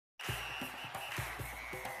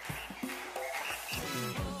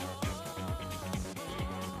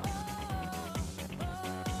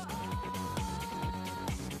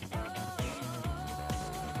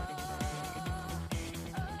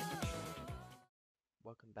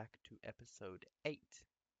welcome back to episode 8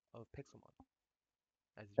 of Pixelmon.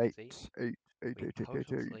 As you can Eight, see, eight, eight, we eight, eight, eight, eight.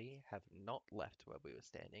 purposely have not left where we were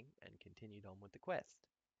standing and continued on with the quest.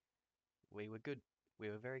 We were good. We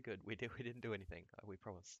were very good. We didn't do anything. We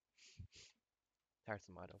promise.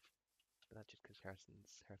 Harrison might have, but that's just because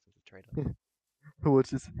Harrison's a traitor. What's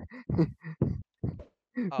this?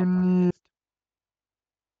 Oh fuck! I missed.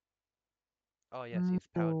 Oh yes, he's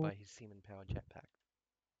powered No. by his semen-powered jetpack.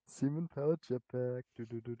 Semen powered jetpack. Do,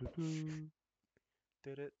 do, do, do, do.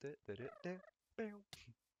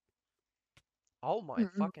 Oh my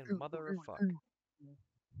fucking mother of fuck!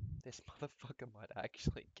 This motherfucker might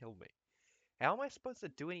actually kill me. How am I supposed to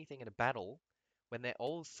do anything in a battle when they're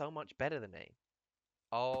all so much better than me?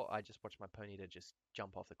 Oh, I just watched my pony to just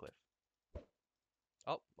jump off the cliff.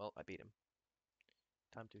 Oh, well, I beat him.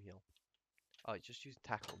 Time to heal. Oh, just use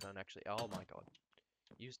tackle, don't actually. Oh my god.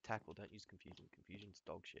 Use tackle, don't use confusion. Confusion's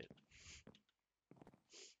dog shit.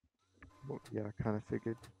 Well, yeah, I kind of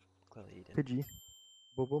figured. Clearly you didn't. Pidgey.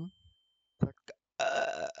 Boom, boom. Tack.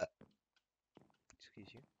 Uh, Excuse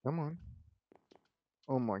you. Come on.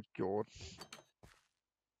 Oh my god.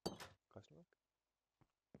 Question mark?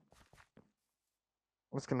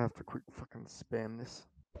 I was gonna have to quick fucking spam this.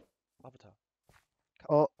 Lavatar.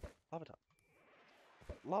 Oh, Lavatar.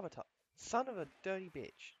 Lavatar. Son of a dirty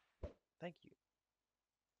bitch. Thank you.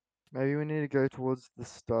 maybe we need to go towards the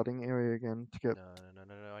starting area again to get.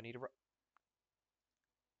 No. I need to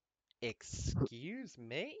Excuse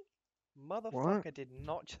me? What? Motherfucker did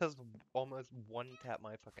not just almost one-tap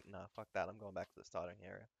my fucking... Nah, fuck that. I'm going back to the starting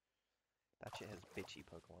area. That shit has bitchy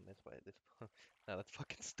Pokemon this way. No, that's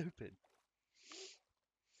fucking stupid.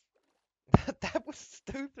 That was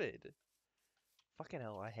stupid. Fucking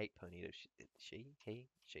hell, I hate Ponyta. She.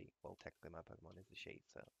 Well, technically my Pokemon is a she,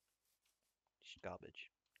 so... Garbage.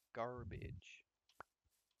 Garbage.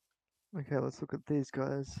 Okay, let's look at these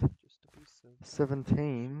guys. Just a piece of...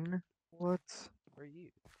 17. What? Where are you?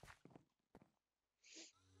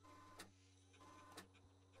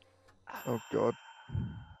 Oh god.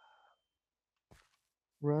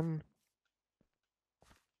 Run.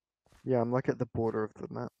 Yeah, I'm like at the border of the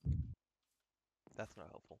map. That's not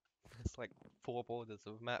helpful. It's like 4 borders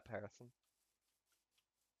of map, Harrison.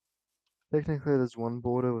 Technically, there's one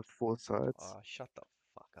border with 4 sides. Oh, shut the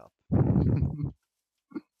fuck up. Hmm.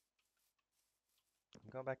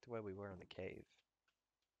 I'm going back to where we were in the cave.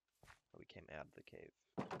 Where we came out of the cave.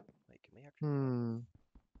 Wait, can we actually find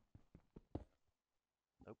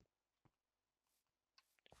Nope.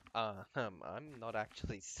 I'm not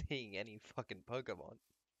actually seeing any fucking Pokemon.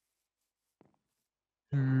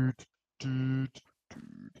 Dude, dude.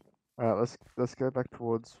 Alright, let's go back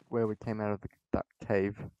towards where we came out of that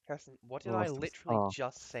cave. Harrison, what The did I last of us. literally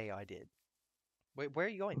just say I did? Wait, where are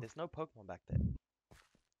you going? There's no Pokemon back there.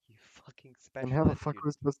 You fucking And special how the ed fuck are student.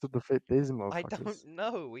 we supposed to defeat these I don't motherfuckers?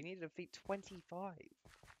 know. We need to defeat 25.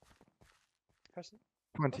 Harrison,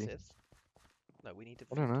 what's 20. this? No, we need to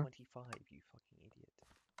I don't defeat know. 25, you fucking idiot.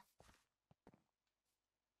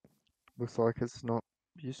 Looks like it's not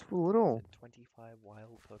useful at all. Said 25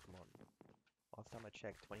 wild Pokemon. Last time I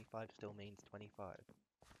checked, 25 still means 25.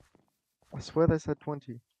 I swear they said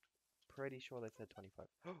 20. Pretty sure they said 25.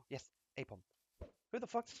 Yes, Apom. Who the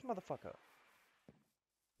fuck's this motherfucker?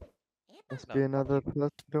 Must No, be fuck another you. person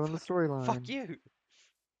doing the storyline. Fuck you!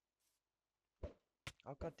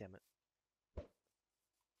 Oh, god damn it.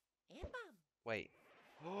 Wait.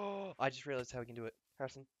 Oh, I just realized how we can do it.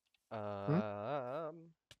 Harrison. Hmm?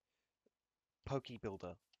 Poke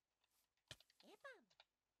Builder.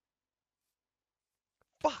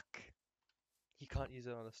 Fuck! You can't use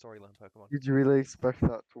it on a storyline Pokemon. Did you really expect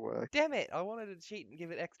that to work? Damn it! I wanted to cheat and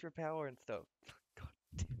give it extra power and stuff. God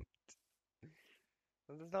damn it.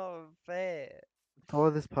 That's not fair.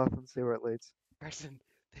 Follow this path and see where it leads. Harrison,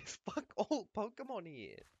 there's fuck all Pokemon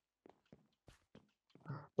here.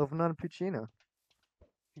 Level 9 Puccina.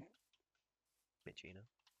 Bitchina.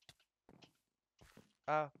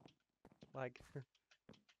 Ah, like...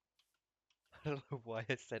 I don't know why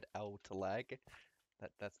I said L to lag.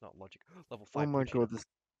 That's not logic. Level 5 Oh my Poochyena. god, this.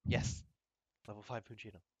 Yes! Level 5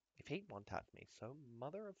 Poochyena. If he one-tapped me, so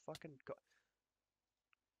mother of fucking god.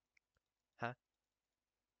 Huh?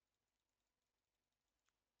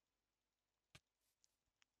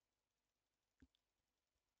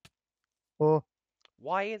 Oh,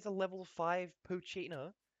 Why is a level 5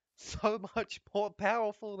 Poochyena so much more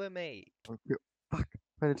powerful than me? fuck.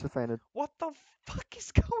 Fainted to fainted. What the fuck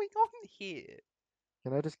is going on here?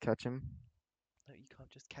 Can I just catch him? No, you can't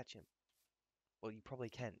just catch him. Well, you probably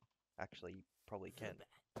can. Actually, you probably can.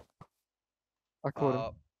 I caught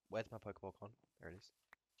him. Where's my Pokeball con? There it is.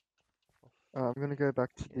 I'm gonna go back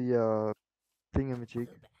to Yeah. thingamajig.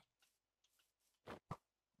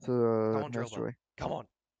 So, Come on, nice Drillbur. joy. Come on.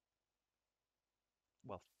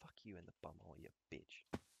 Well, fuck you in the bumhole, you bitch.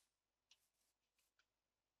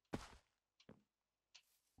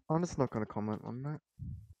 I'm just not gonna comment on that.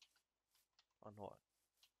 On what?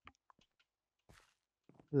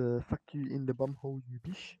 Fuck you in the bumhole, you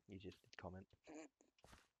bitch. You just did comment.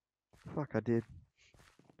 Fuck, I did.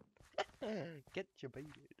 Get your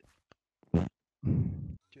baited.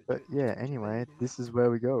 But yeah, anyway, this is where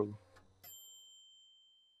we go.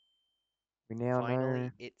 We now Finally, know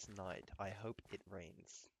it's night. I hope it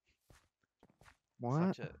rains.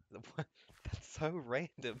 what? Such a... That's so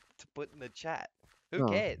random to put in the chat. Who Oh,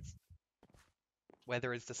 cares?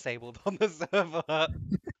 Weather is disabled on the server.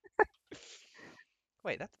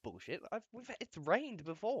 Wait, that's bullshit. It's rained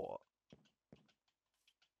before.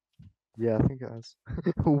 yeah, I think it has.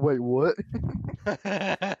 Wait, what?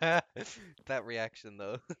 That reaction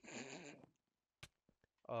though.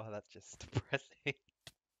 Oh, that's just depressing.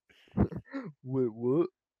 Wait, what?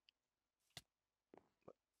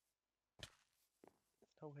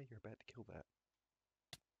 There's no way you're about to kill that.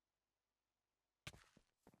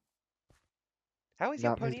 How is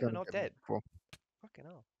your Nah, he's Ponyta gonna not get me dead? before. Fucking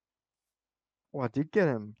hell. Oh, I did get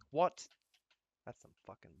him. What? That's some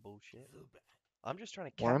fucking bullshit. I'm just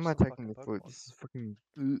trying to Why catch am I some taking fucking this loot? Pokemon. This is fucking.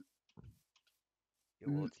 Yeah,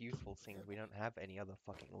 well, it's useful seeing we don't have any other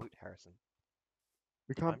fucking loot, Harrison.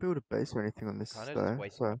 We can't I'm build a base or anything on this kind of just though,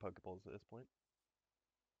 wasting my so Pokeballs at this point.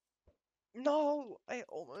 No! I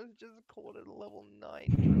almost just caught a level 9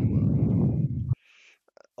 driller.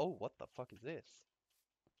 Oh, what the fuck is this?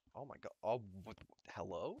 Oh my god. Oh,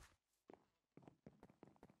 hello?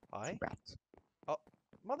 Hi? rat. Oh,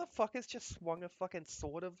 motherfuckers just swung a fucking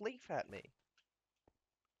sword of leaf at me.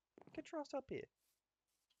 Get your ass up here.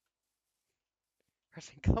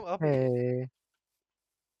 Harrison, come up here. Hey,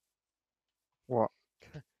 what?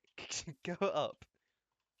 Go up.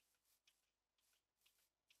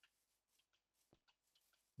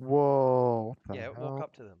 Whoa, what the Yeah, walk hell?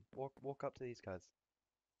 up to them. Walk up to these guys.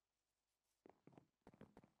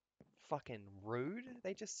 Fucking rude.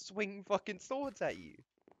 They just swing fucking swords at you.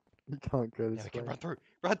 You can't go Now we this can way. run through.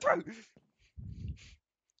 Run through!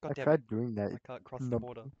 God I damn it. tried doing that. I can't cross the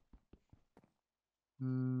border.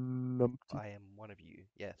 Numpty. Numpty. I am one of you.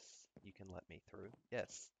 Yes. You can let me through.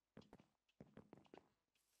 Yes.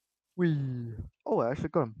 Wee. Oh, I actually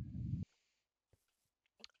got him.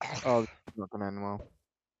 Oh, this is not gonna end well.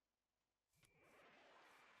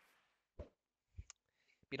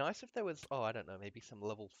 Be nice if there was, oh, I don't know, maybe some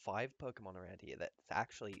level 5 Pokemon around here that's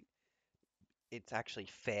actually, it's actually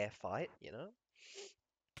fair fight, you know?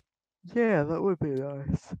 Yeah, that would be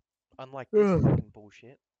nice. Unlike this Ugh. fucking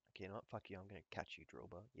bullshit. Okay, you know what? Fuck you, I'm gonna catch you,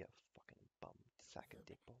 Drillbur. You fucking bum sack of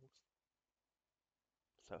dick balls.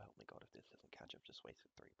 So help me God, if this doesn't catch, I've just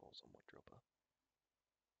wasted 3 balls on my Drillbur.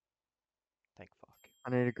 Thank fuck. I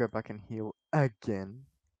need to go back and heal again.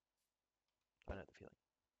 I know the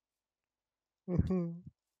feeling.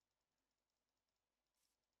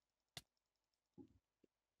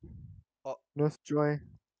 Oh, Nurse Joy,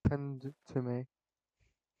 tend to me.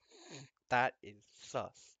 that is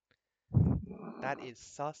sus. That is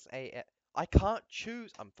sus AF. I can't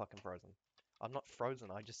choose. I'm fucking frozen. I'm not frozen,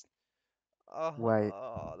 I just. Wait.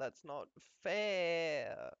 Oh, that's not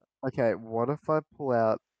fair. Okay, what if I pull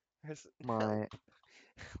out There's my help.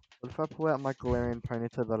 what if I pull out my Galarian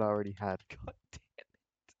Ponyta that I already had? God damn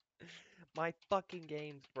it. My fucking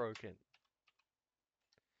game's broken.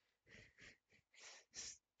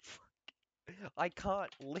 I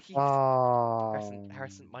can't leave.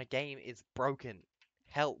 Harrison, Oh. my game is broken.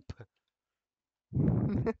 Help.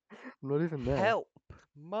 I'm not even there. Help.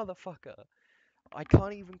 Motherfucker. I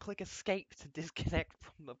can't even click escape to disconnect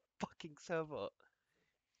from the fucking server.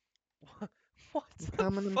 What I'm the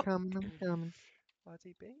coming, I'm fuck? coming, I'm coming.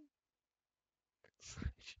 RTB?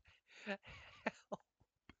 Help.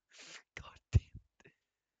 God damn it.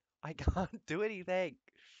 I can't do anything.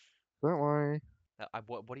 Don't worry.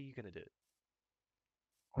 What are you gonna do?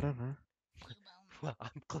 I don't know. Well,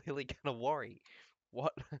 I'm clearly gonna worry.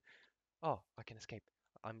 What? Oh, I can escape.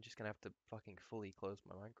 I'm just gonna have to fucking fully close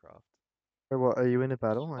my Minecraft. So what, are you in a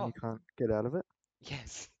battle and Oh, you can't get out of it?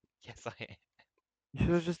 yes. Yes, I am. You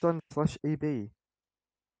should have just done /EB.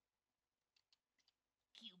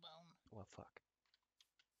 Well, fuck.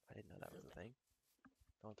 I didn't know that was a thing.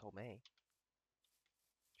 No one told me.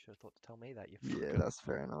 Should have thought to tell me that, you Yeah, fucker. that's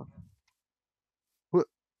fair enough. What?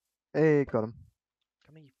 Hey, got him.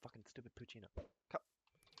 Come here, you fucking stupid Puccino.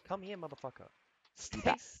 Come here, motherfucker. Stay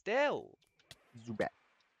Zubat. still! Zubat.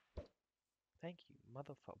 Thank you,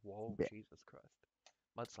 motherfucker. Whoa, Zubat. Jesus Christ.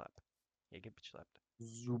 Mud slap. Yeah, get bitch slapped.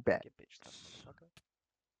 Zubat. Get bitch slapped, motherfucker.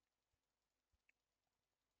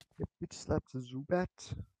 Get bitch slapped,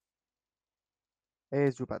 Zubat. Hey,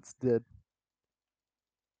 Zubat's dead.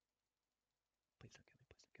 Please don't kill me,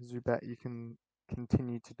 please don't kill me. Zubat, you can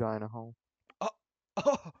continue to die in a hole. Oh!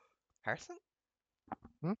 Oh! Harrison?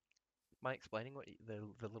 Hmm? Am I explaining what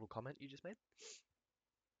the little comment you just made?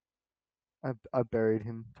 I buried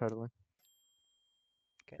him totally.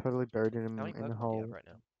 Okay. Totally buried How many him in a Pokemon do you have hole. right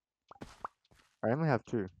now? I only have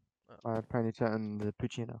two. Oh, I have Ponyta and the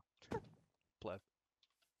Poochyena. pleb.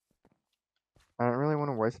 I don't really want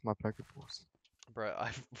to waste my Pokeballs. Bro,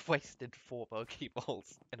 I've wasted 4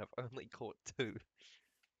 Pokeballs and I've only caught 2.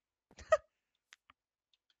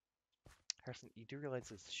 Harrison, you do realize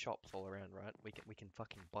there's shops all around, right? We can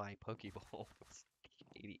fucking buy Pokeballs.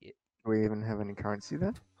 Idiot. Do we even have any currency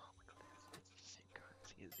there? Oh my god, Harrison, it's the same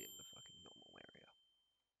currency as in the fucking normal area.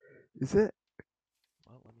 Is it?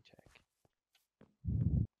 Well, let me check.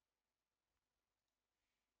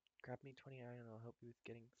 Grab me 20 iron and I'll help you with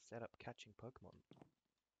getting set up catching Pokemon.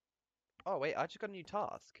 Oh wait, I just got a new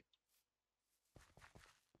task.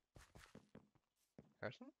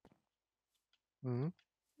 Harrison? Mm-hmm.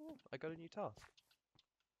 Oh, I got a new task.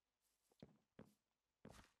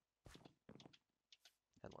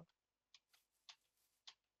 Hello?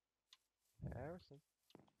 Harrison?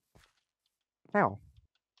 How?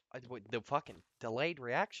 The fucking delayed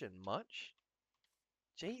reaction, much?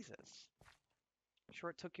 Jesus. Sure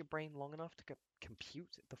it took your brain long enough to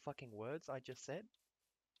compute the fucking words I just said?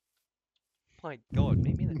 My god,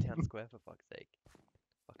 meet me in the town square for fuck's sake.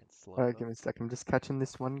 Fucking Alright, Sloper. give me a sec. I'm just catching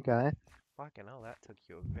this one guy. Fucking hell, that took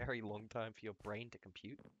you a very long time for your brain to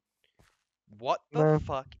compute. What the No,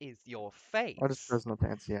 fuck is your I just face? chose not to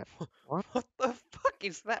answer yet. What? What the fuck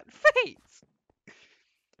is that face?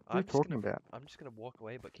 What are you I'm just talking gonna about? I'm just gonna walk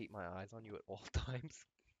away but keep my eyes on you at all times.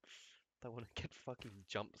 Don't wanna get fucking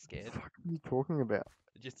jump What scared. the fuck are you talking about?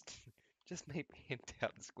 Just just meet me in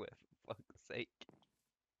town square for fuck's sake.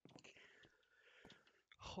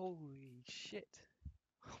 Holy shit.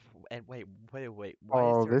 And wait,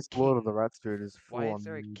 Oh, this Lord of the Rats dude is why full is on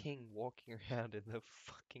there a nude. king walking around in the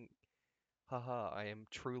fucking haha, I am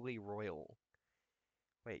truly royal.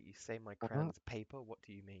 Wait, you say my What? crown's paper? What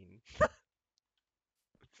do you mean?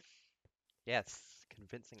 Yes,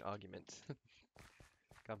 convincing argument.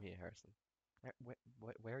 Come here, Harrison.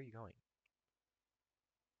 Where are you going?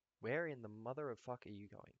 Where in the mother of fuck are you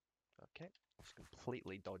going? Okay, just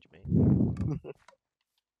completely dodge me.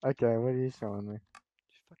 Okay, what are you showing me?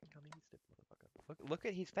 Just fucking come here, you stiff motherfucker. Look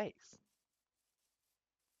at his face.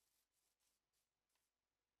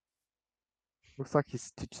 Looks like he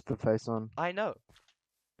stitched the face on. I know.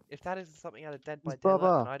 If that isn't something out of Dead by He's Daylight, then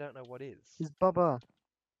Bubba! I don't know what is. He's Bubba!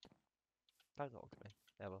 Don't talk to me.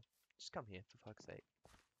 Ever. Just come here, for fuck's sake.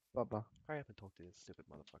 Bubba. Hurry up and talk to this stupid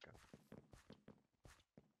motherfucker.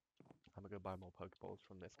 I'm gonna go buy more Pokeballs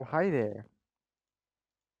from this Oh, guy. hi there.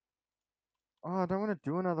 Oh, I don't want to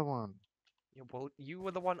do another one. Yeah, well, you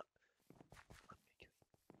were the one.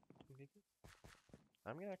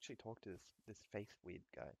 I'm gonna actually talk to this face weird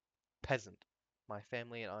guy. Peasant. My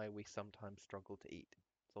family and I, we sometimes struggle to eat.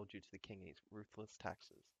 It's all due to the king and his ruthless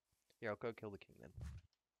taxes. Yeah, I'll go kill the king then.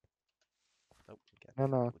 Nope, okay, No,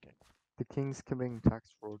 go no. kill the king. The king's committing tax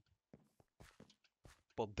fraud.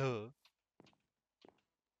 Well, duh.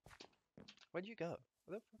 Where'd you go?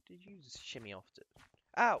 Where the fuck did you just shimmy off to?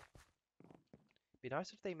 Ow! Be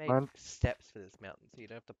nice if they made Mine steps for this mountain so you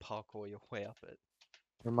don't have to parkour your way up it.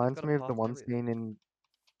 They've reminds got a me of the path one through it. scene in.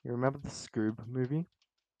 You remember the Scoob movie?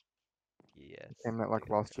 Yes, It came out like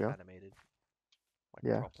last year. animated. Like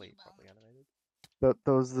Yeah. properly animated.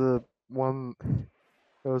 There was the one.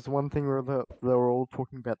 There was one thing where they were all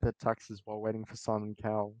talking about their taxes while waiting for Simon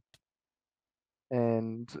Cowell.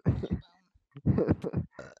 And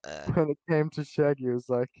when it came to Shaggy, it was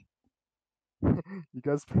like, you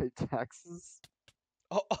guys pay taxes?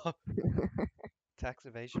 Oh, tax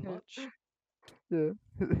evasion much? Yeah.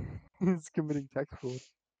 He's committing tax fraud.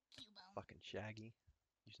 Fucking Shaggy.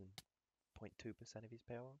 Using 0.2% of his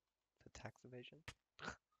power for tax evasion.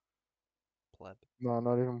 Pleb. No,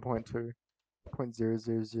 not even 0.2.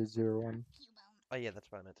 0.00001. Oh yeah,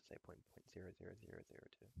 that's what I meant to say.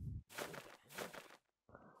 0.00002.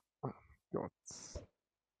 Oh, God.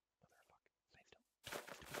 Motherfucker. Stay still.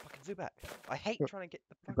 Stupid fucking Zubat. I hate Look, trying to get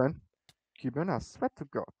the fuck. Cuban. Cuban, I swear to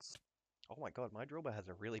God. Oh my god, my Drillbur has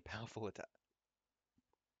a really powerful attack.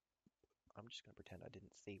 I'm just gonna pretend I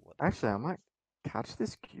didn't see what that Actually, I attack was. might catch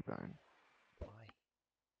this Cubone. Why?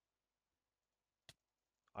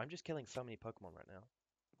 I'm just killing so many Pokemon right now.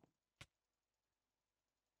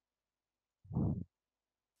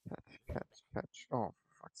 Catch. Oh, for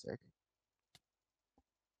fuck's sake.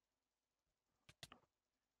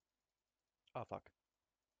 Oh fuck.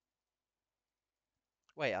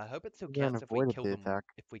 Wait, I hope it still You then counts if we avoided kill the them attack.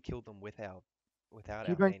 without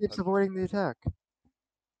our Cubone main keeps Pokemon. avoiding the attack.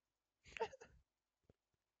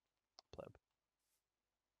 Pleb.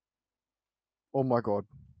 Oh my god.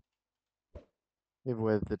 He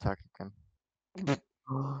avoided the attack again.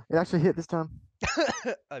 It actually hit this time.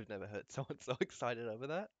 I've never heard someone so excited over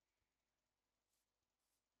that.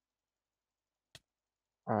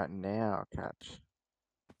 Alright, now catch.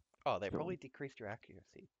 Oh, they Kill probably him. decreased your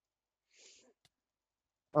accuracy.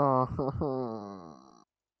 Oh,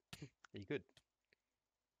 Are you good?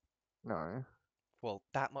 no. Well,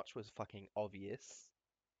 that much was fucking obvious.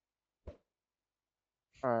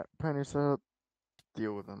 Alright, Ponyta,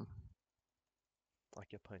 deal with him.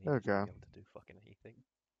 Like your pony There we doesn't go. be able to do fucking anything.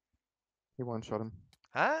 He one-shot him.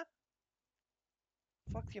 Huh?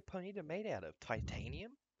 Fuck's your ponyta made out of?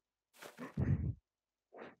 Titanium?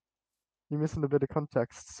 You're missing a bit of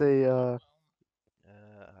context. See, I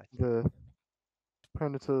think the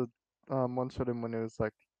Ponyta one-shot him when it was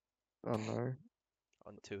like, I don't know,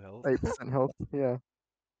 on 2 health. 8% health. Yeah.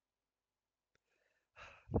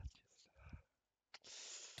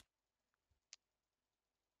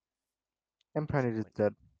 That's just And Ponyta's disappointing.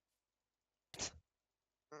 dead.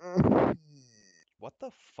 What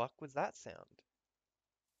the fuck was that sound?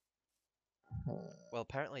 Well,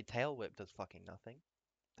 apparently Tail Whip does fucking nothing.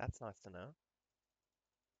 That's nice to know.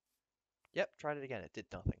 Yep, tried it again. It did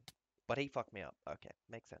nothing. But he fucked me up. Okay,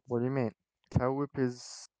 makes sense. What do you mean? Tail Whip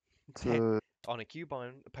is to On a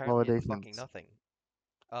Cubone, lower apparently it's fucking defense. nothing.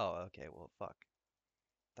 Oh, okay, well, fuck.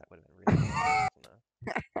 That would have been really useful to know.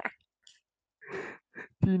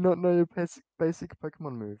 Do you not know your basic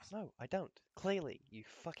Pokemon moves? No, I don't. Clearly, you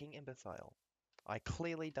fucking imbecile. I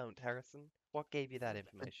clearly don't, Harrison. What gave you that Did,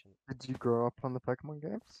 information? did you grow up on the Pokemon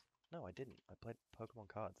games? No, I didn't. I played Pokemon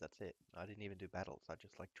cards, that's it. I didn't even do battles, I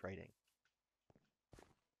just like trading.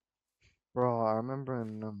 Bro, I remember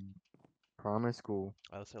in primary school.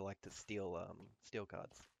 I also like to steal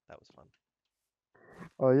cards. That was fun.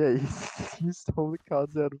 Oh yeah, you stole the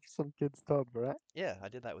cards out of some kid's tub, right? Yeah, I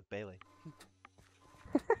did that with Bailey.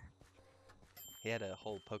 He had a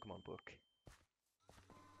whole Pokemon book.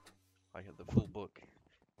 I had the full book.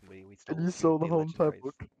 We And stole a you few of stole the the whole entire legendaries.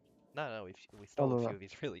 book. No, we Oh stole a few no of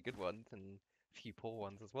his really good ones and a few poor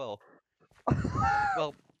ones as well. no.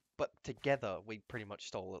 Well, but together we pretty much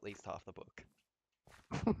stole at least half the book.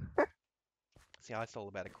 See, I stole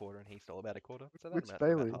about a quarter and he stole about a quarter, so that Which amounts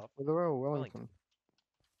to about Bailey? half. For the Royal Wellington. Wellington.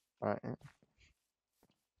 Alright, yeah.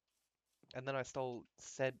 And then I stole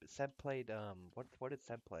Seb. Seb played what did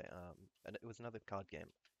Seb play? And it was another card game.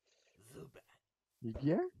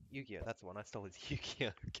 Yu-Gi-Oh? Yu-Gi-Oh. That's the one. I stole his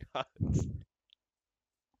Yu-Gi-Oh cards.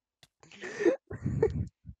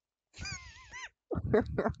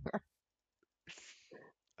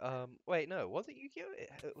 Wait, no, was it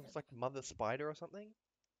Yu-Gi-Oh? It was like Mother Spider or something.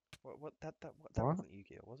 That What? wasn't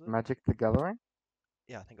Yu-Gi-Oh, was it? Magic the Gathering?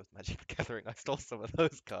 Yeah, I think it was Magic the Gathering. I stole some of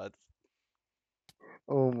those cards,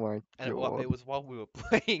 Oh my and god. it was while we were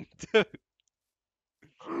playing too.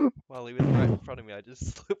 While he was right in front of me, I just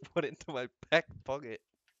slipped one into my back pocket.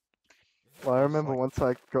 Well, I I was just remember like, once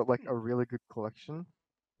I got like hmm. a really good collection,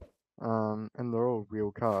 and they're all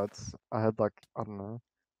real cards. I had like, I don't know,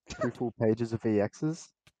 2 full pages of EXs,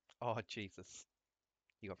 Oh Jesus,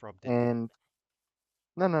 you got robbed, didn't you? and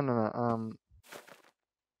no,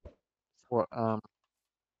 Son what, of a bitch.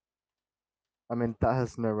 I mean, that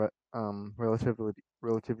has no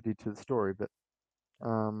relativity to the story, but Oh,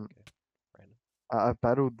 um, okay, random. I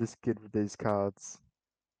battled this kid with these cards,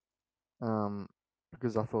 um,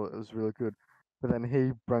 because I thought it was really good. But then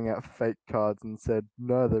he brung out fake cards and said,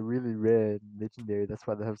 "No, they're really rare and legendary. That's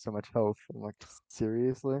why they have so much health." I'm like,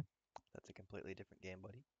 seriously? That's a completely different game,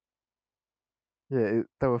 buddy. Yeah,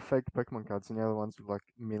 they were fake Pokemon cards, and the other ones with like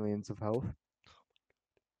millions of health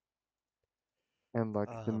and like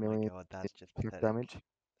the Oh my million God, that's just attack pathetic. damage.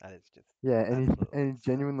 That is just Yeah, absolutely and he sad.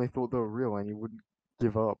 genuinely thought they were real, and he wouldn't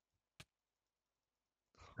give up.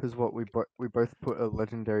 Because what we both put a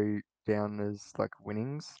legendary down as like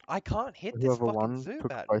winnings. I can't hit this Whoever fucking won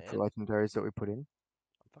took Zubat, both the man. legendaries that we put in.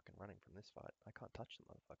 I'm fucking running from this fight. I can't touch the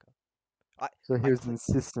motherfucker. I So I he was cle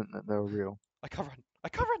insistent that they were real. I can't run. I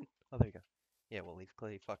can't run. Oh, there you go. Yeah, well, he's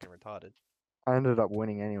clearly fucking retarded. I ended up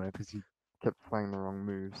winning anyway because he kept playing the wrong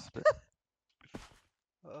moves, but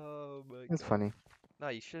Oh my it's God. funny. No,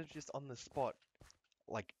 you should have just on the spot,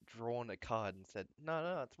 like, drawn a card and said, "No,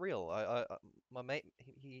 no, it's real. My mate,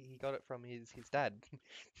 he got it from his dad."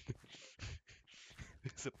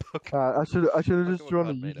 It's a I should have just Pokemon drawn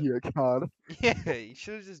a card made it. Yu-Gi-Oh card. Yeah, you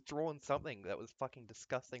should have just drawn something that was fucking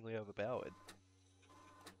disgustingly overpowered.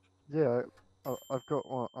 Yeah, I've got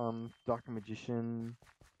Dark Magician,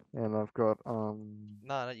 and I've got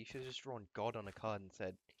No, no, you should have just drawn God on a card and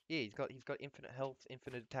said, yeah, he's got infinite health,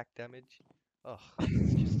 infinite attack damage. Ugh,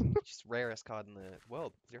 it's just rarest card in the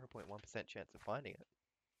world. 0.1% chance of finding it.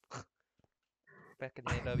 Back and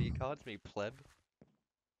hand over your cards, me pleb.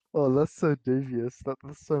 Oh, that's so devious.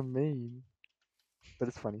 That's so mean. But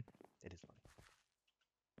it's funny. It is funny.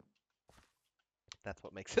 That's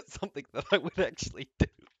what makes it something that I would actually do.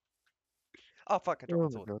 Oh fuck! I dropped my Oh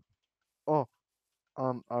my sword. god. Oh,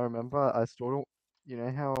 I remember I stored all, you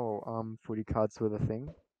know how footy cards were the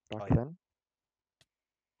thing back Oh yeah. then?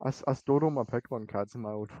 I stored all my Pokemon cards in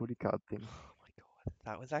my old footy card thing. Oh my god.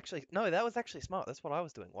 That was actually no. That was actually smart. That's what I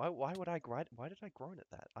was doing. Why would I grind? Why did I groan at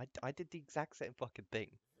that? I did the exact same fucking thing.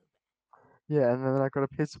 Yeah, and then I got a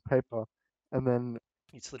piece of paper and then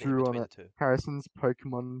You slid it in drew on between it the two. Harrison's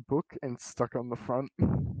Pokemon book and stuck it on the front.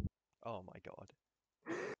 Oh my god.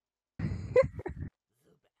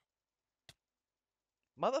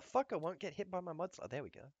 Motherfucker won't get hit by my mudslide. There we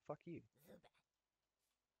go. Fuck you.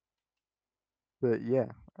 But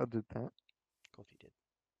yeah, I did that. Of course you did.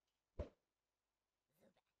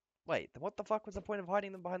 Wait, then what the fuck was the point of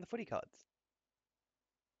hiding them behind the footy cards?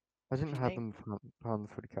 I If didn't you have name. them behind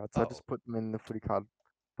the footy cards. I Oh, just put them in the footy card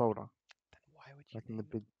folder, then why would you like in the name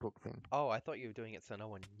them? big book thing. Oh, I thought you were doing it so no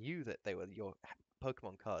one knew that they were your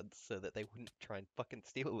Pokemon cards, so that they wouldn't try and fucking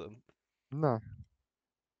steal them. No,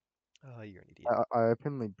 Oh, you're an idiot. I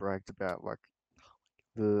openly bragged about like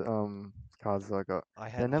the cards that I got. I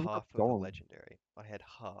They had never got half of a stolen. legendary. I had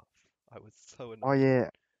half. I was so Oh annoyed. yeah,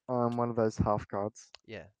 one of those half cards.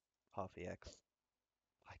 Yeah, half EX.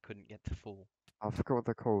 I couldn't get the full. I forgot what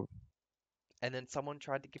they're called. And then someone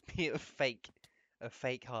tried to give me a fake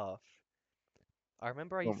half. I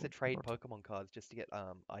remember I Oh used my to trade god. Pokemon cards just to get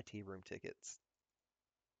IT room tickets.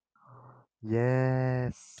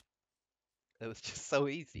 Yes. It was just so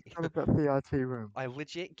easy. Forgot about the IT room. I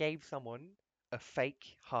legit gave someone a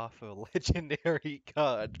fake half a legendary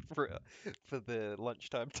card for the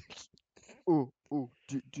lunchtime ticket. Oh, oh.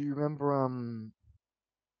 Do you remember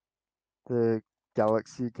the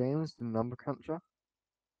Galaxy games, the Number Cruncher?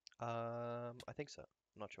 I think so.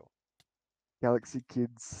 I'm not sure. Galaxy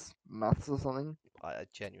Kids Maths or something? I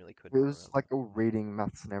genuinely It couldn't was remember. like all reading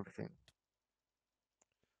maths and everything.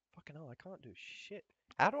 Fucking hell, I can't do shit.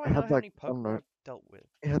 How do I It know had how like, many I don't Pokemon know, I've dealt with?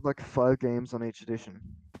 it had like 5 games on each edition.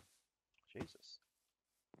 Jesus.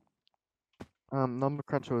 Number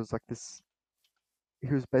Cruncher was like this.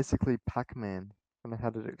 He was basically Pac-Man, and I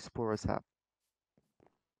had an explorer's hat.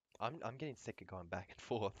 I'm getting sick of going back and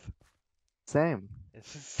forth. Same.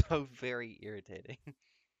 This is so very irritating.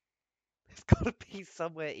 There's gotta be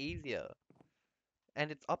somewhere easier.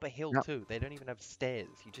 And it's up a hill Yep. too. They don't even have stairs.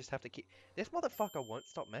 You just have to keep. This motherfucker won't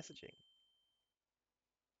stop messaging.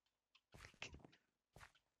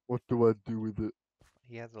 What do I do with it?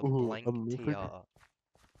 He has a Oh, blank unlimited TR.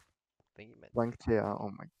 Think you meant. blank TR. Oh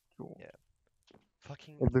my god. Yeah.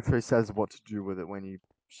 Fucking. It literally says what to do with it when you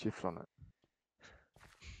shift on it.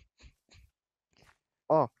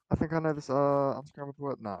 Oh, I think I know this unscrambled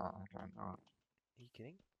word. Nah, I don't know it. Are you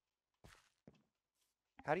kidding?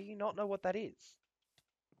 How do you not know what that is?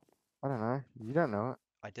 I don't know. You don't know it.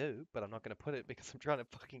 I do, but I'm not gonna put it because I'm trying to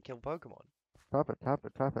fucking kill Pokemon. Type it, type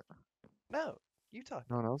it, type it. No, you type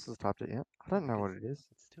No it. one else has typed it yet. I No, don't know because what it is.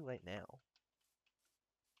 it's too late now.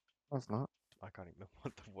 No, it's not. I can't even remember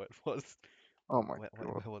what the word was. Oh my Where, where,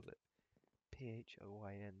 god. where was it?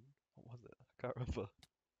 Phonyn. What was it? I can't remember.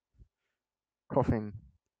 Coughing.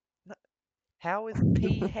 No, how is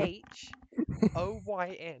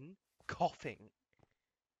Phonyn coughing?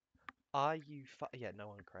 Are you Yeah, no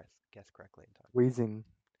one guessed correctly in time. Wheezing.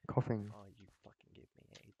 Coughing. Oh, you fucking give me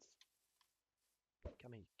AIDS.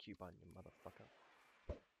 Come here, you Cubone, you motherfucker.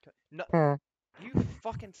 No, Huh. you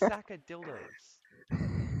fucking sack of dildos.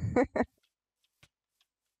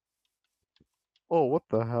 Oh, what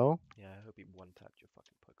the hell? Yeah, I hope he one-tapped your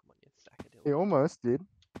fucking Pokemon, you sack of It dildos. almost did.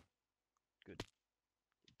 Good,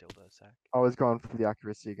 dildo sack. I was going for the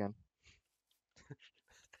accuracy again.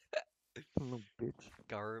 Little bitch.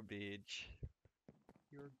 Garbage.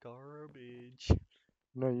 You're garbage.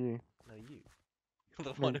 No, you. No, you.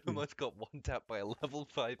 You're the No, one who you. almost got one-tapped by a level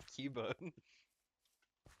 5 Cubone.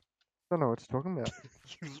 Don't know what you're talking about.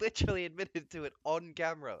 You literally admitted to it on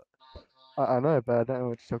camera. I know, but I don't know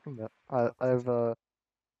what you're talking about. Fuck was I saying?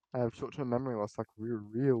 I have short-term memory loss, like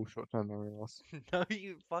real short-term memory loss. No,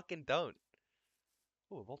 you fucking don't.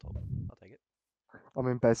 Oh, a Voltorb. I'll take it. I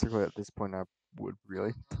mean, basically at this point, I would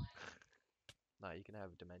really. No, you can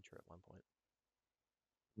have dementia at one point.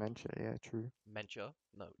 Dementia, yeah, true. Mentia?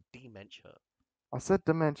 No, dementia. I said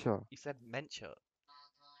dementia. You said mentia.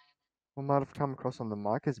 We might have come across on the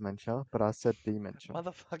mic as Mencha, but I said dementia.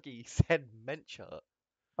 Motherfucker, you said mencha.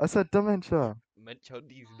 I said dementia. Mencha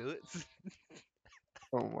these nuts.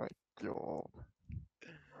 Oh my god.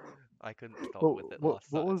 I couldn't stop What with it what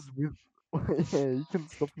last what time. was with? Yeah, you can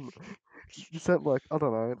stop. You said like I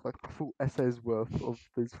don't know, like a full essay's worth of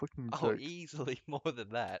these fucking Oh, jokes, easily more than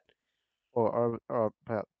that. or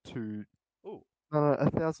about two. Ooh, No,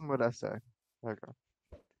 1,000 word essay. Okay.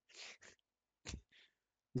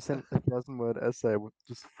 You sent 1,000 word essay with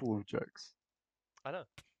just full of jokes. I know.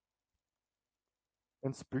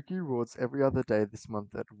 And spooky rewards every other day this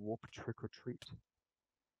month at Warp Trick or Treat.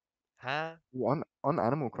 Huh? On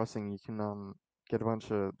Animal Crossing, you can get a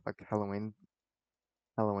bunch of like Halloween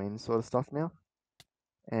sort of stuff now,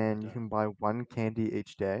 No, I and you don't. can buy one candy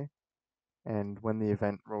each day. And when the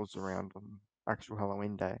event rolls around on actual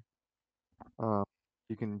Halloween day, um,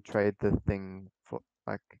 you can trade the thing for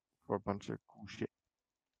like for a bunch of cool shit.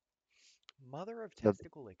 Mother of That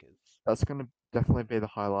testicle lickers. that's gonna definitely be the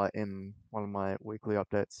highlight in one of my weekly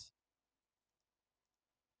updates.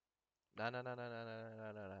 No, no, no, no, no, no,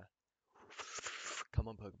 no, no, no. Come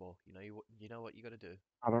on, Pokeball. You know what you gotta do.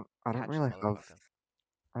 I don't Catch the really have motherfucker.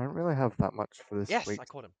 that much for this Yes, I week's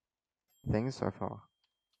caught him. thing so far.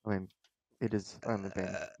 I mean, it has only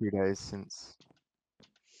been Uh, 2 days since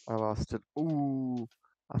I last did. Ooh,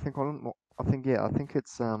 I think yeah, I think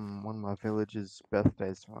it's one of my village's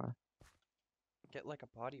birthdays tomorrow. get like a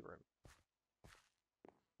party room.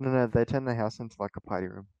 No, they turn their house into like a party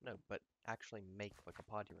room. No, but actually make like a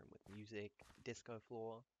party room with music, disco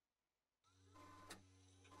floor.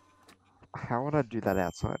 How would I do that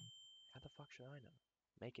outside? How the fuck should I know?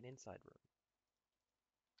 Make an inside room.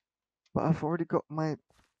 But I've already got my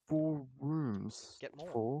 4 rooms. Get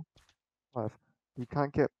more. 4, 5. You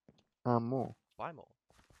can't get more. Buy more.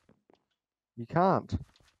 You can't.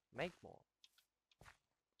 Make more.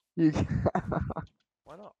 You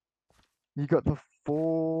Why not? you got the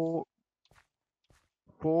four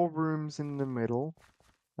rooms in the middle,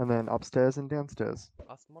 and then upstairs and downstairs.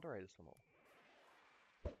 Ask the moderators for more.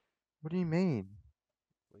 What do you mean?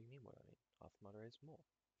 What do you mean what I mean? Ask the moderators for more.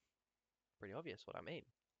 Pretty obvious what I mean.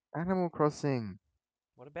 Animal Crossing.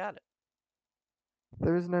 What about it?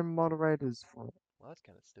 There is no moderators for it. Well, that's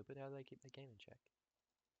kind of stupid. How do they keep the game in check?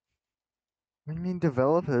 What do you mean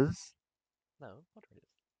developers? No, moderators.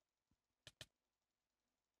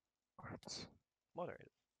 What?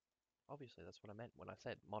 Moderators. Obviously, that's what I meant when I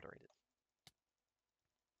said moderators.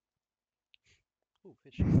 Ooh,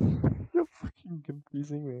 fish. You're fucking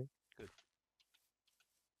confusing me. Good.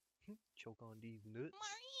 Choke on these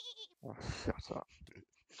nuts. Oh, shut up.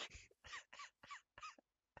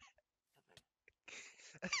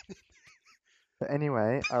 But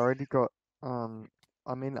anyway, I already got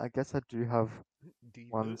I mean I guess I do have These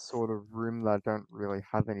one nuts. sort of room that I don't really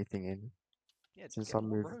have anything in Yeah, just since get I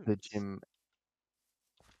more moved the rooms. gym.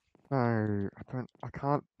 No, I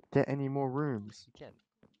can't get any more rooms. You can.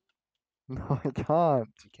 No, I can't.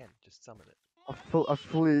 You can. Just summon it. I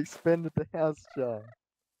fully expanded the house, Jar.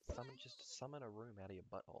 Just summon a room out of your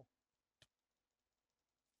butthole.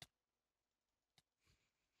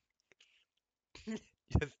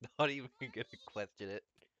 Just not even gonna question it.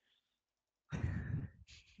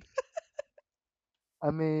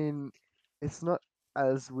 I mean, it's not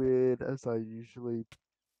as weird as I usually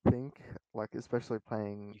think, like especially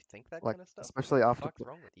playing You think that like kind of stuff? What especially the after fuck's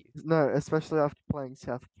wrong with you? no, especially after playing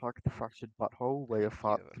South Park The Fractured Butthole, where your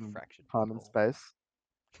You fart have a can fractured harm in butthole. space.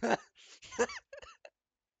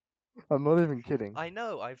 I'm not even kidding. I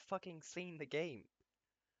know, I've fucking seen the game.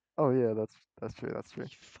 Oh yeah, that's true, that's true.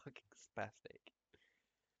 You fucking spastic.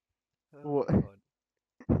 Oh What god.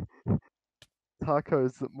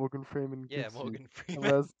 tacos that Morgan Freeman Yeah, gives you Morgan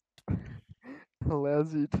Freeman allows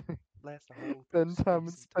allows you to lasts a hole through spend time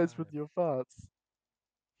in space and space with time. your farts.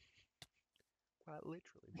 Quite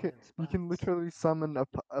literally, You man, can spats. literally summon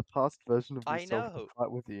a past version of I yourself to know!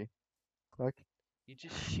 fight with you. Like, You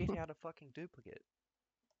just shit out a fucking duplicate.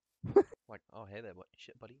 Like, oh hey there, what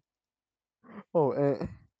shit, buddy? oh,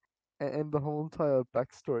 and the whole entire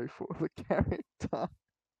backstory for the character.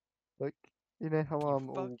 Like, you know how You all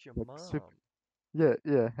fucked your like super mom.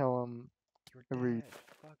 yeah how Your every dad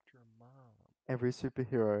fucked your mom. every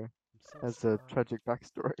superhero I'm so has a sorry. tragic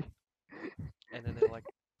backstory. And then they're like,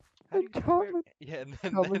 how do And you think we're? Carmen Yeah, and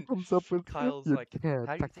then Carmen comes up with Kyle's your like, dad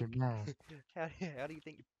how do you fucked your think? mom. How do you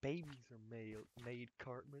think babies are made,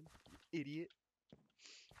 Cartman? You idiot.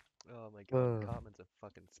 Oh my god, Uh, Cartman's a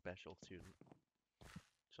fucking special student.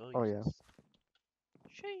 So oh yeah. useless.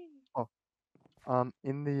 Shee. Oh,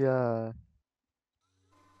 in the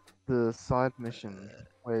side mission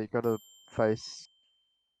where you gotta face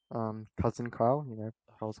cousin Kyle, you know,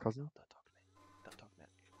 Carl's cousin. Don't talk to me. Don't talk to me.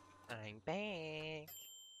 I'm back.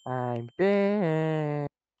 I'm back.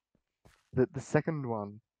 The second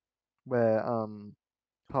one where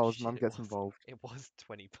Carl's Shit, mum it gets was. involved. It was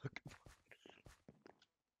 20 Pokemon.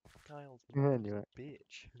 Kyle's Yeah, mom's anyway. a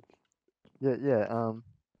bitch. Yeah.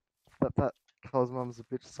 That Carl's mum's a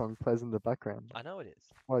bitch song plays in the background I know it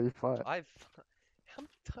is. while you fight. I've. How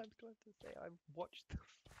many times do I have to say I've watched the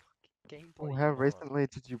fucking Oh, gameplay, you how moron? recently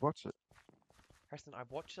did you watch it? Preston,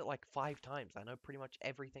 I've watched it like 5 times. I know pretty much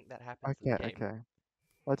everything that happens in the Okay, game. okay.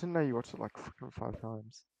 I didn't know you watched it like fucking 5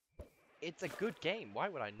 times. It's a good game. Why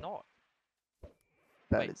would I not?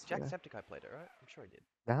 That Wait, is fair. Jacksepticeye played it, right? I'm sure he did.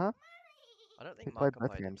 Yeah, I don't he think played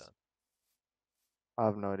both Markiplier did games. though. I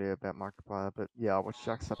have no idea about Markiplier, but yeah, I watched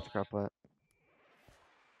Jacksepticeye play it.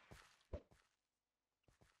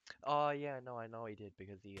 Oh yeah, no, I know he did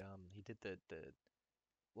because he did the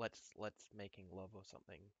let's making love or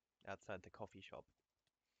something outside the coffee shop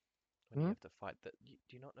when you Hmm? have to fight the.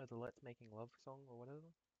 Do you not know the Let's Making Love song or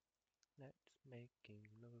whatever? Let's making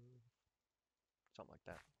love, something like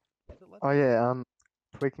that. Is it Let's Oh Making yeah, Love?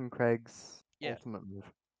 Tweaking Craig's Yeah. ultimate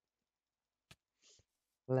move.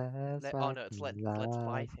 Let's Oh no, it's making let's love.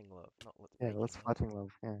 fighting love, not let's Yeah, making let's love. fighting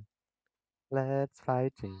love. Yeah, let's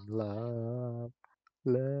fighting love.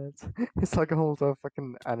 Let's. It's like a whole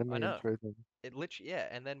fucking anime I know. intro thing. It literally, yeah,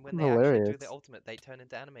 and then when they actually do their Hilarious. ultimate, they turn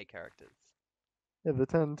into anime characters. Yeah, the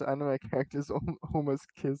turn to anime characters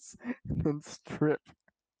almost kiss and then strip.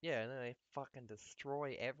 Yeah, and then they fucking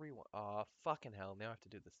destroy everyone. Oh, fucking hell, now I have to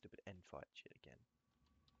do the stupid end fight shit again.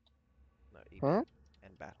 No, Huh? event.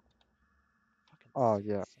 End battle. Fucking Oh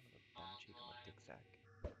yeah, son of a bum cheek on a dick sack.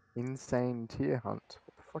 insane tier hunt.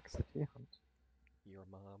 What the fuck is a tier hunt? Your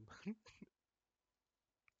mom.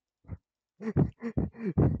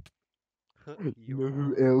 You Your know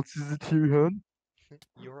who mom. else is a tier hunt?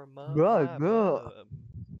 Your mom, My my mom. mom.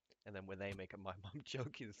 And then when they make a my mom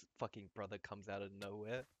joke, his fucking brother comes out of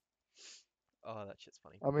nowhere. Oh, that shit's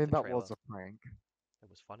funny. I It's mean, a that trailer. was a prank. It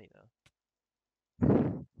was funny though.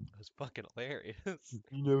 It was fucking hilarious.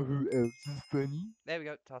 You know who else is funny? There we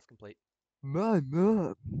go. Task complete. My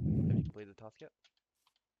mom. Have you completed the task yet?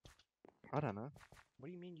 I don't know. What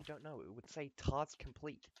do you mean you don't know? It would say task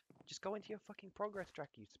complete. Just go into your fucking progress track,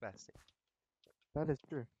 you spastic. That is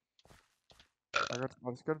true.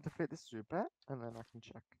 I just got to defeat this Zubat, and then I can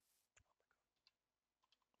check.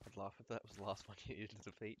 I'd laugh if that was the last one you needed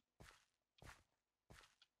to defeat.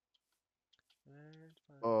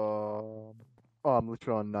 Oh, I'm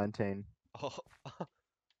literally on 19. Oh,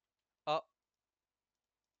 oh,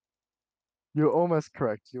 You're almost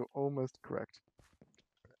correct. You're almost correct.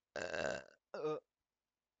 uh,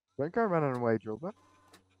 Don't go running away, Gilbert.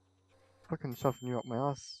 Fucking shoving you up my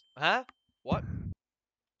ass. huh? What?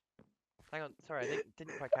 Hang on, sorry, I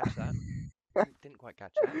didn't quite catch that. Didn't quite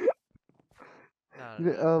catch that. No, You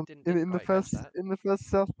no, no, know, didn't in the quite catch first that.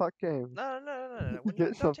 South Park game, No, no, no, no, no, no. you No,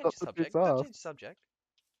 get don't shoved change up the the dude's subject. Don't ass. change the subject.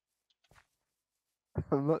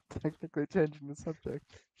 I'm not technically changing the subject.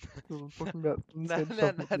 I'm talking about things No, getting no,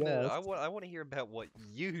 shoved no, up no, the no. ass. I want to hear about what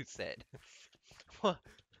you said. What?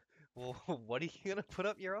 Well, what are you gonna put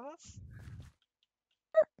up your ass?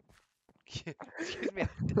 Excuse me,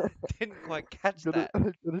 didn't quite catch that.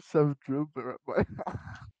 Gotta shove drill bit up my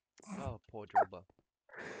Oh, poor Drillbur.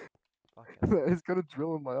 Fucking hell. ass. He's got a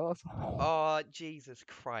drill in my ass. Oh, Jesus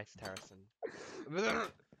Christ, Harrison.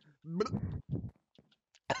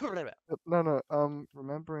 No,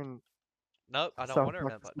 remembering No, I don't South want to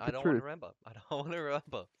Park remember. Stick I of don't want to Truth, remember. I don't want to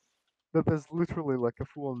remember. that there's literally like a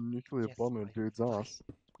full-on nuclear Yes, bomb in a dude's ass.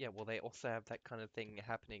 yeah. Well, they also have that kind of thing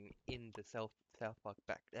happening in the South Park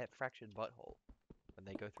back fractured butthole when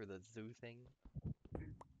they go through the zoo thing,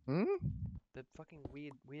 Hmm? the fucking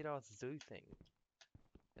weird ass zoo thing,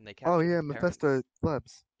 and they Oh capture yeah, his Mephisto parents.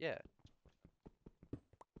 Labs. Yeah,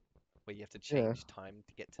 where you have to Yeah, change time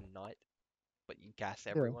to get to night, but you gas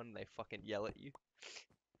yeah. everyone, they fucking yell at you.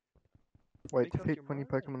 Wait, Make up defeat your 20 mind.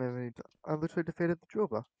 Pokemon every time. I literally defeated the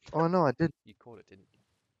Drillbur. Oh no, I did. You caught it, didn't you?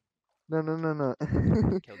 No.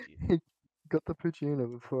 It killed you. He got the Puccino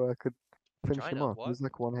before I could finish him Vagina? off. He What? was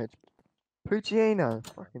like 1 Puccino!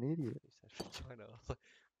 Oh, Fucking idiot. you said vagina. I was like,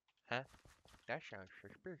 huh? That sounds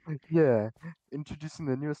suspicious. Yeah, introducing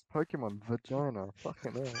the newest Pokemon, Vagina.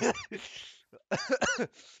 Fucking hell.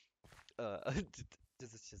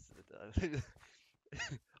 This is just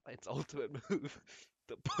its ultimate move,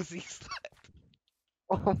 the pussy slap.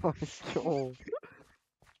 Oh my god.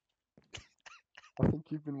 I think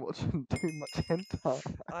you've been watching too much hentai.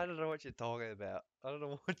 I don't know what you're talking about. I don't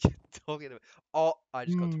know what you're talking about. Oh, I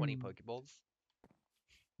just got 20 Hmm. Pokeballs.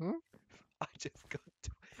 Hmm? I just got.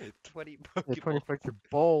 20 Yeah, 20 Pokeballs. fucking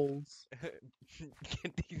balls.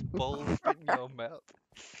 Get these balls fit in your mouth.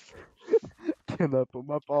 Can I put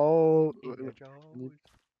my ball? In your Can you, jaws.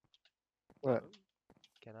 No. what?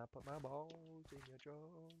 Can I put my balls in your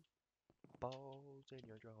jaws? Balls in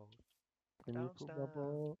your jaws. Can you Don't put my stop.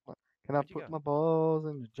 ball? What? Can I Where'd you put go? my balls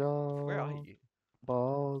in your Where are jaws? you?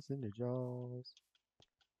 Balls in your jaws.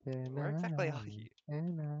 Can Where exactly are I? you?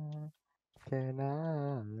 Can I? Can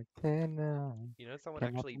I? Can I? You know, someone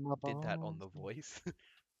Can I actually put my did that on balls The Voice.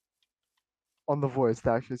 on The Voice?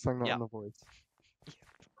 They actually sung that Yeah. on The Voice.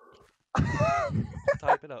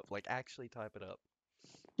 Type it up. Like, actually type it up.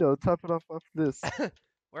 Yo, type it up after this.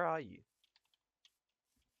 Where are you?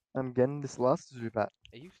 I'm getting this last Zubat,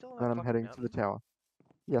 Are you still on and then that I'm fucking heading to the mountain? tower.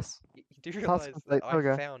 Yes. You do Task realize that complete. I There we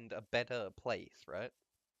go. found a better place, right?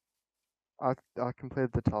 I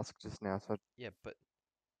completed the task just now, so Yeah, but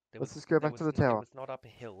let's just go there back to was the not it tower. was not up a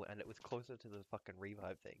hill and it was closer to the fucking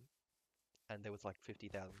revive thing. And there was like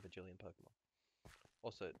 50,000 bajillion Pokemon.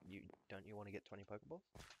 Also, don't you want to get 20 Pokeballs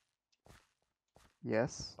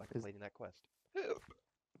Yes. by Is completing that quest?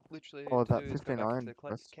 Literally, all you oh have to that do is go 15 back into iron the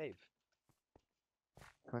quest. cave.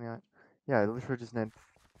 28. Yeah, I literally just need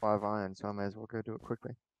 5 iron, so I may as well go do it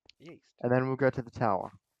quickly. Yeast. And then we'll go to the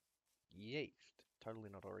tower. Yeast. Totally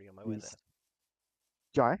not already on my way there. East.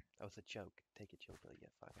 Jai? That was a joke. Take a chill pill, you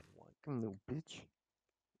fucking wonk. Little bitch.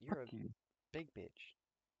 Fuck You're a you. big bitch.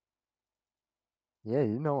 Yeah,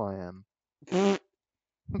 you know I am. Okay,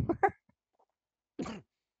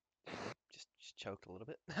 just choked a little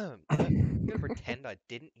bit. I'm gonna pretend I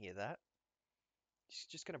didn't hear that.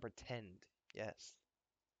 Just gonna pretend. Yes.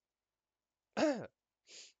 Can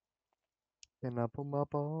I put my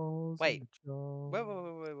balls in Wait. the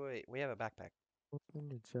jaws? Wait. We have a backpack. In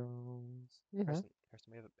the jaws. Yeah,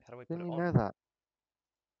 Harrison, we have a, how do we put didn't it you on? know that?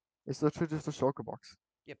 It's literally just a shulker box.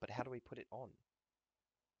 Yeah, but how do we put it on?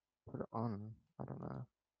 Put it on. I don't know.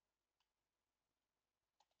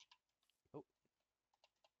 Oh,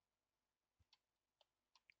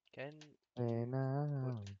 can you Can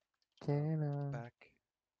put I? the Can I?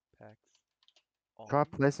 backpacks on? Try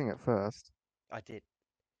placing it first. I did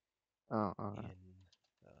Oh, in alright. the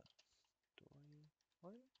story.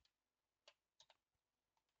 What?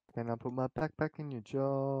 Can I put my backpack in your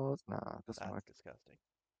jaws? Nah, it doesn't That's work. disgusting.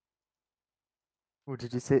 Well,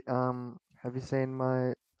 did you see, have you seen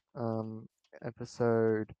my, um,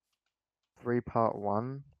 episode 3 part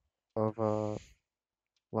 1 of,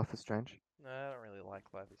 Life is Strange? No, I don't really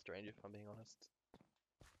like Life is Strange if I'm being honest.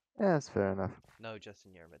 Yeah, that's fair enough. No, just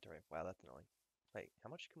in your inventory. Wow, that's annoying. Wait, how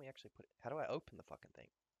much can we actually put? How do I open the fucking thing?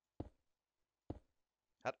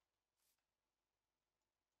 How?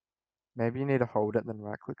 Maybe you need to hold it and then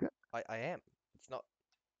right click it. I am. It's not.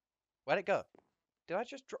 Where'd it go? Did I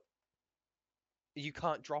just drop? You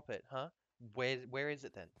can't drop it, huh? Where is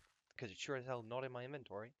it then? Because it's sure as hell not in my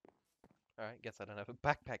inventory. Alright, guess I don't have a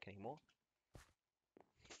backpack anymore.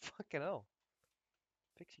 Fucking hell.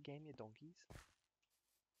 Fix your game, you donkeys.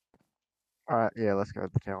 Alright, yeah, let's go to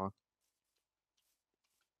the tower.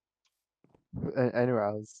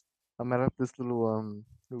 Anyway, I made up this little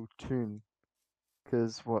tune,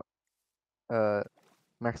 because what,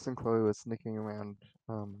 Max and Chloe were sneaking around,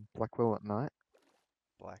 Blackwell at night.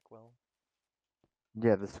 Blackwell.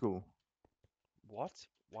 Yeah, the school. What?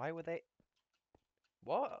 Why were they?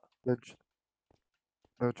 What? They're,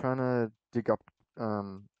 they were trying to dig up,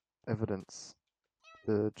 evidence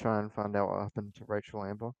to try and find out what happened to Rachel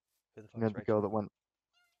Amber. Who the You know, fuck's Rachel?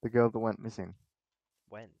 the girl that went missing,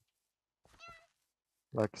 When?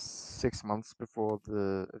 like 6 months before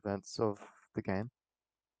the events of the game.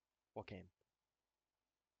 What game?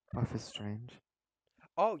 Life is Strange.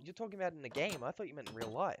 Oh, you're talking about in the game. I thought you meant in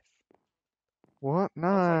real life. What? I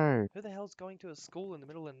was like, No! who the hell's going to a school in the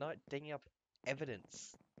middle of the night digging up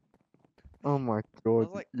evidence? Oh my I god, was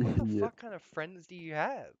like, you what the idiot. fuck kind of friends do you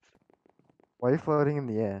have? Why are you floating in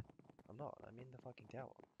the air? I'm not. I'm in the fucking tower.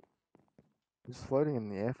 You're just floating in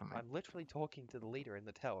the air for me. I'm literally talking to the leader in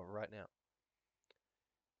the tower right now.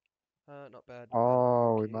 Not bad, not bad. You're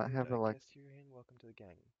Oh, a we might kid. have a I like. guess you're in. Welcome to the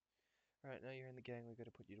gang. Alright, now you're in the gang. We're going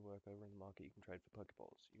to put you to work over in the market. You can trade for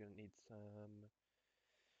Pokeballs. You're going to need some.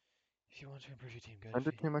 If you want to improve your team, Don't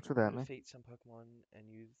do too much go without me. defeat some Pokemon and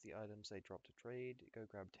use the items they drop to trade. Go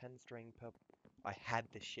grab 10 string per. I had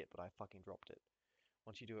this shit, but I fucking dropped it.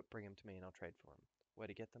 Once you do it, bring them to me and I'll trade for them. Where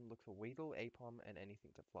to get them? Look for Weedle, Apom, and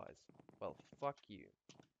anything that flies. Well, fuck you.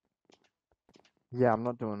 Yeah, I'm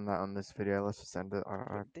not doing that on this video. Let's just end it. Yeah,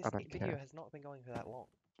 I this don't video care. has not been going for that long.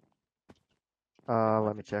 Been going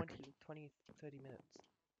Let for me check. 20, 30 minutes.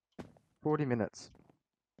 40 minutes.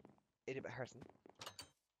 Harrison,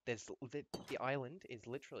 the island is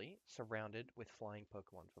literally surrounded with flying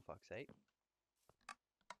Pokemon, for fuck's sake.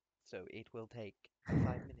 So it will take 5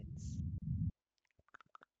 minutes.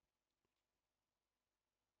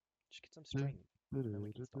 Just get some string, and then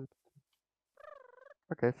we can stop.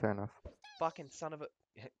 Okay, fair enough. Fucking son of a...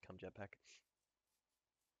 Come jetpack.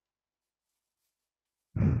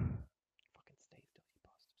 Fucking stay still, you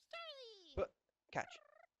bastards. But catch.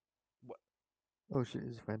 What? Oh shit,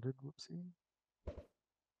 he's offended. Whoopsie.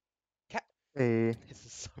 Cat. Hey. This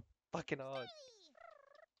is so fucking hard.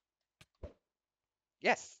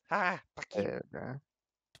 Yes. Ha. Fuck you. There we go.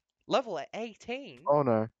 Level at 18. Oh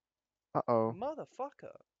no. Uh-oh.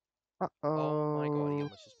 Motherfucker. Oh my god, he Uh-oh.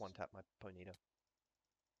 almost just one-tapped my Ponyta.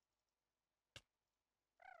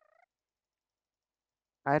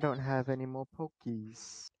 I don't have any more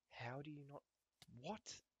Pokies How do you not...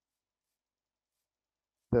 What?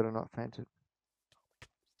 that are not fainted.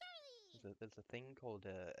 There's a thing called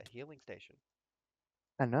a healing station.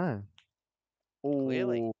 I know.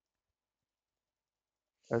 Clearly. Oh,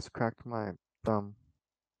 that's cracked my thumb.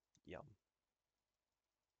 Yum.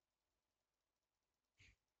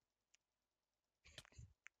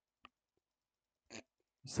 You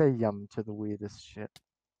say yum to the weirdest shit.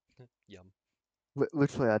 Yum.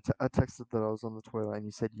 Literally, I texted that I was on the toilet and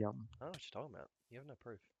you said yum. I don't know what you're talking about. You have no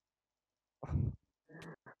proof.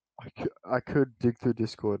 I could dig through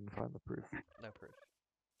Discord and find the proof. No proof.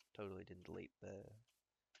 Totally didn't delete the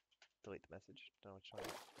message. Don't know what you're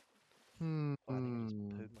talking about. Oh, I think I just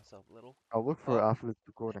pooed myself a little. I'll look for it after this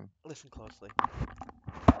recording. Listen closely.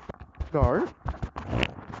 No.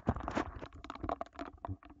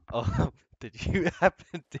 Oh, did you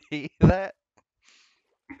happen to hear that?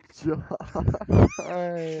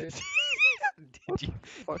 Hi. What Did you? the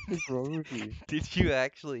fuck is wrong with you? Did you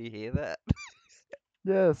actually hear that?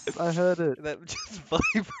 Yes, I heard it. That just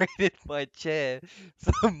vibrated my chair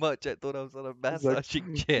so much I thought I was on a It's like,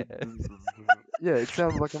 massaging chair. yeah, it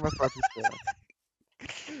sounds like a massage chair.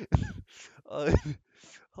 Oh,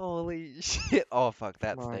 holy shit. Oh fuck,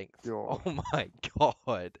 that My stinks. God. Oh my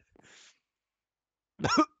god.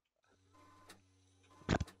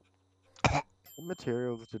 What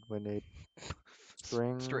materials did we need?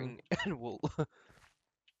 String. String and wool.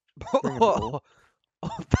 String and wool. Oh,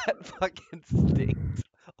 that fucking stinks.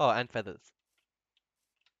 Oh, and feathers.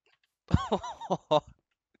 I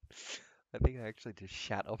think I actually just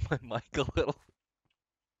shat on my mic a little.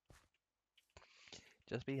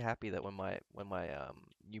 Just be happy that when my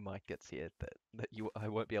new mic gets here that I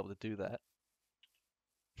won't be able to do that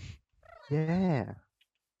Yeah.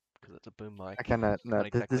 because it's a boom mic. Okay, no,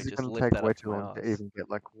 Can't this exactly is just gonna lift take that way up to too my long to ass. even get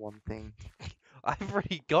like one thing. I've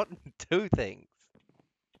already gotten 2 things.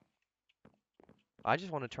 I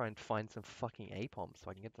just want to try and find some fucking Apom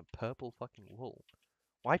so I can get some purple fucking wool.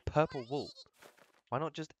 Why purple wool? Why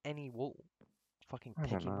not just any wool? Fucking I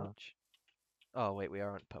don't picky know. much? Oh wait, we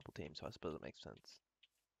are on purple team, so I suppose it makes sense.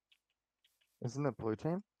 Isn't it blue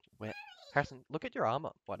team? Where? Harrison, look at your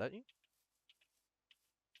armor. Why don't you?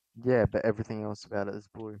 Yeah, but everything else about it is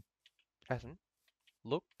blue. Harrison,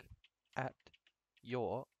 look at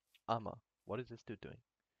your armor. What is this dude doing?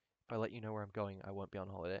 If I let you know where I'm going, I won't be on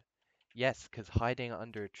holiday. Yes, because hiding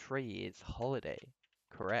under a tree is holiday.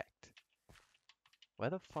 Correct. Where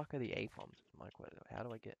the fuck are the Apoms? Mike, how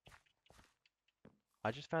do I get...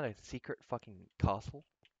 I just found a secret fucking castle,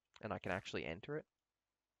 and I can actually enter it.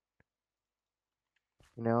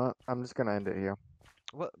 You know what? I'm just gonna end it here.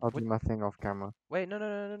 What? I'll do my thing off camera. Wait, no,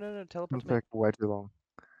 teleport It's to gonna me. take way too long.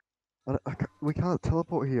 We can't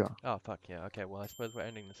teleport here. Oh, fuck, yeah, okay, well, I suppose we're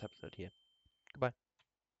ending this episode here. Goodbye.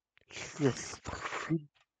 Yes.